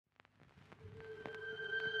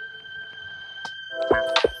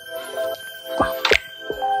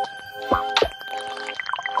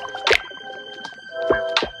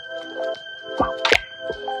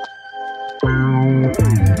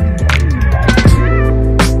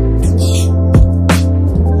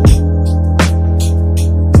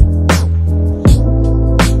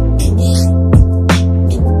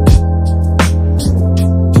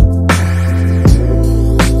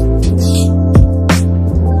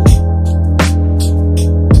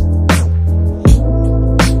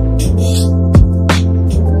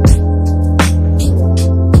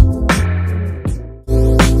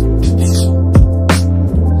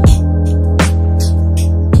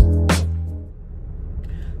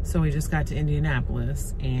So we just got to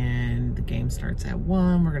Indianapolis and the game starts at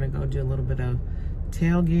 1. We're gonna go do a little bit of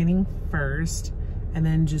tailgating first and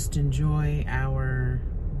then just enjoy our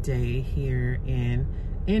day here in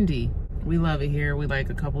Indy. We love it here. We like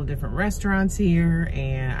a couple of different restaurants here,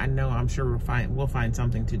 and I'm sure we'll find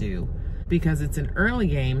something to do because it's an early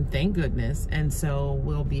game, thank goodness, and so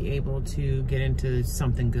we'll be able to get into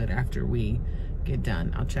something good after we get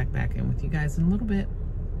done. I'll check back in with you guys in a little bit.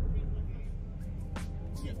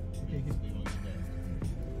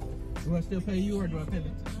 Do I still pay you or do I pay the?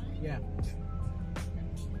 Yeah.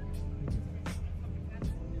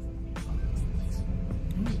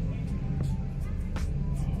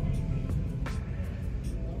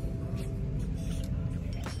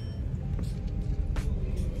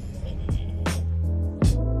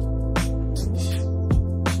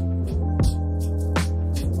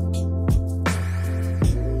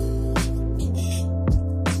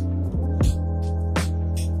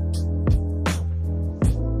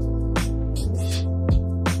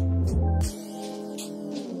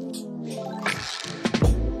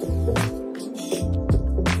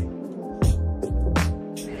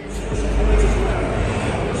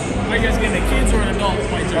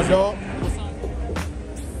 Adult.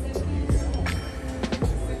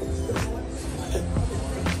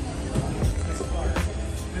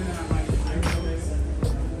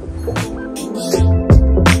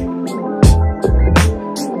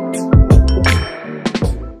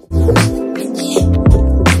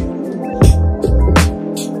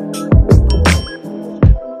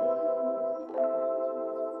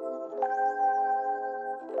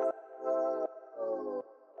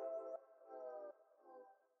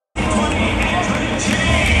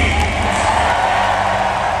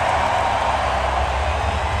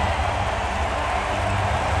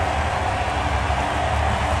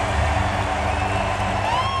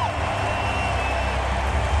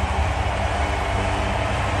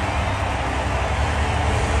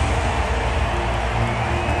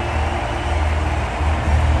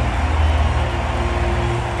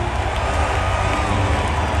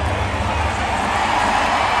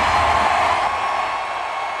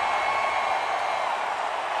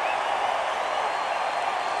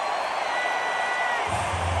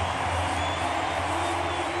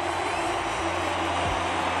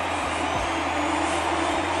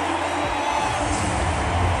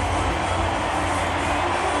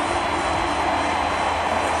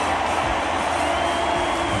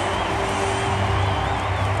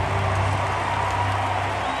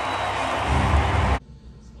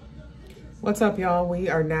 What's up, y'all? We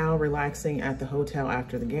are now relaxing at the hotel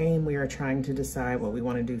after the game. We are trying to decide what we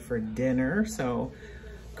want to do for dinner. So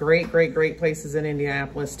great places in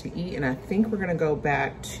Indianapolis to eat. And I think we're gonna go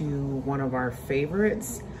back to one of our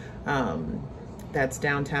favorites. That's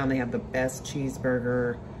downtown. They have the best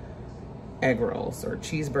cheeseburger egg rolls or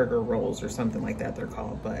cheeseburger rolls or something like that they're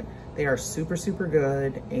called. But they are super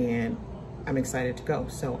good and I'm excited to go.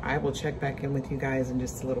 So I will check back in with you guys in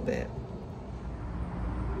just a little bit.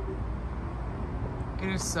 It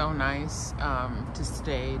is so nice to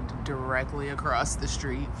stay directly across the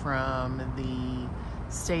street from the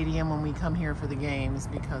stadium when we come here for the games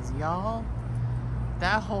because y'all,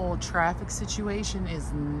 that whole traffic situation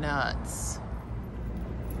is nuts.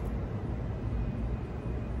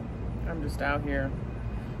 I'm just out here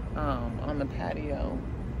on the patio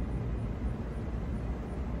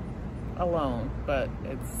alone, but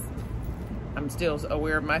I'm still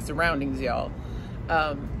aware of my surroundings, y'all.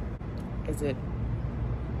 Is it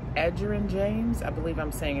Edgerrin James? I believe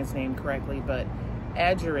I'm saying his name correctly, but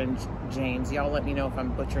Edgerrin James, y'all let me know if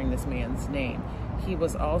I'm butchering this man's name. He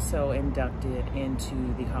was also inducted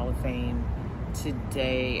into the Hall of Fame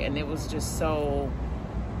today, and it was just so,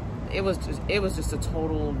 it was just a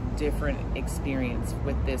total different experience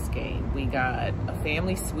with this game. We got a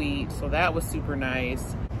family suite, so that was super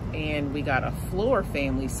nice, and we got a floor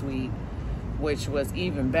family suite, which was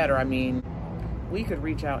even better. I mean, we could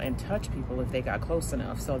reach out and touch people if they got close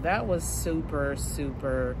enough. So that was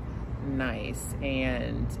super nice.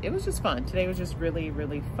 And it was just fun. Today was just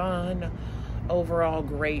really fun. Overall,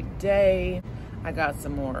 great day. I got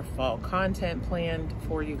some more fall content planned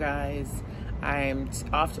for you guys. I'm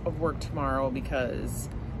off of work tomorrow because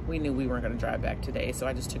we knew we weren't gonna drive back today. So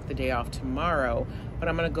I just took the day off tomorrow, but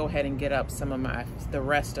I'm gonna go ahead and get up some of the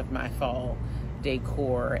rest of my fall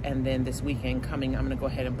decor. And then this weekend coming, I'm gonna go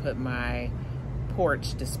ahead and put my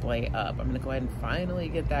porch display up. I'm gonna go ahead and finally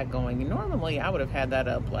get that going. Normally I would have had that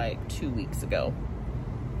up like 2 weeks ago,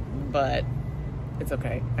 but it's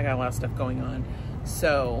okay. I got a lot of stuff going on.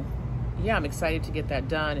 So yeah, I'm excited to get that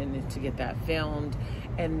done and to get that filmed.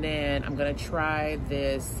 And then I'm gonna try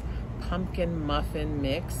this pumpkin muffin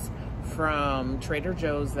mix from Trader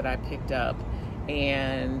Joe's that I picked up,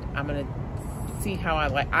 and I'm gonna see how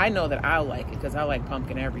I know that I'll like it because I like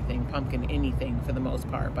pumpkin everything, pumpkin anything for the most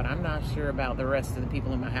part, but I'm not sure about the rest of the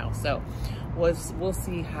people in my house. So we'll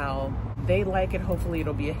see how they like it. Hopefully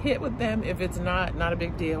it'll be a hit with them. If it's not a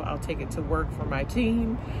big deal. I'll take it to work for my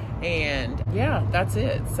team, and yeah, that's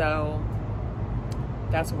it. So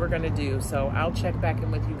that's what we're gonna do. So I'll check back in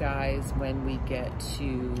with you guys when we get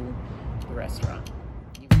to the restaurant.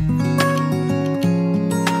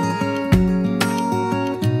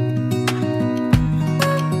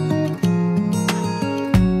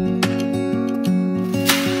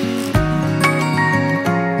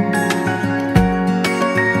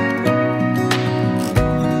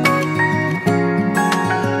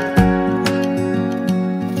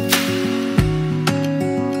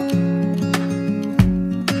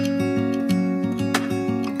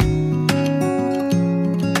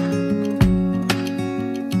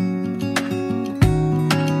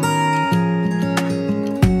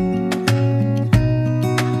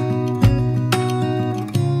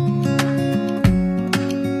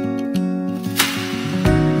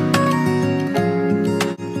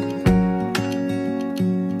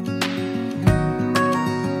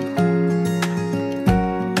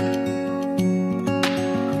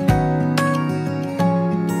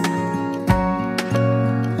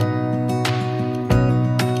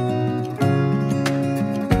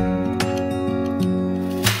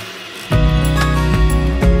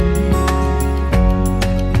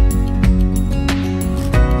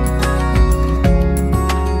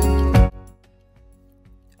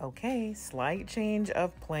 Okay, slight change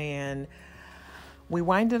of plan. We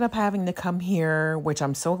winded up having to come here, which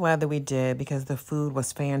I'm so glad that we did because the food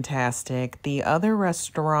was fantastic. The other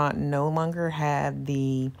restaurant no longer had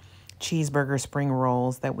the cheeseburger spring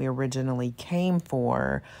rolls that we originally came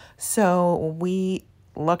for. So we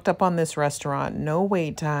lucked up on this restaurant, no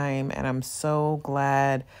wait time, and I'm so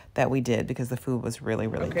glad that we did because the food was really,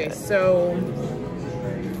 really good. Okay, so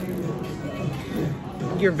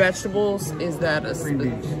your vegetables, is that a...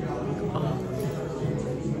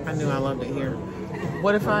 I knew I loved it here.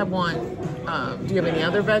 What if I want, do you have any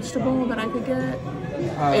other vegetable that I could get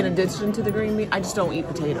in addition to the green bean? I just don't eat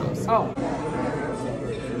potatoes. Oh.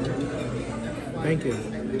 Thank you.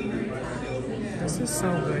 This is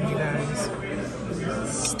so good, you guys.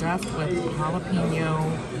 Stuffed with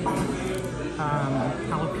jalapeno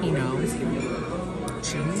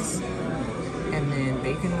cheese, and then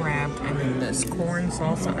bacon wrapped, and then this corn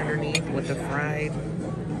salsa underneath with the fried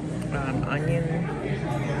onion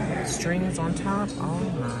strings on top. Oh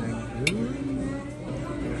my goodness.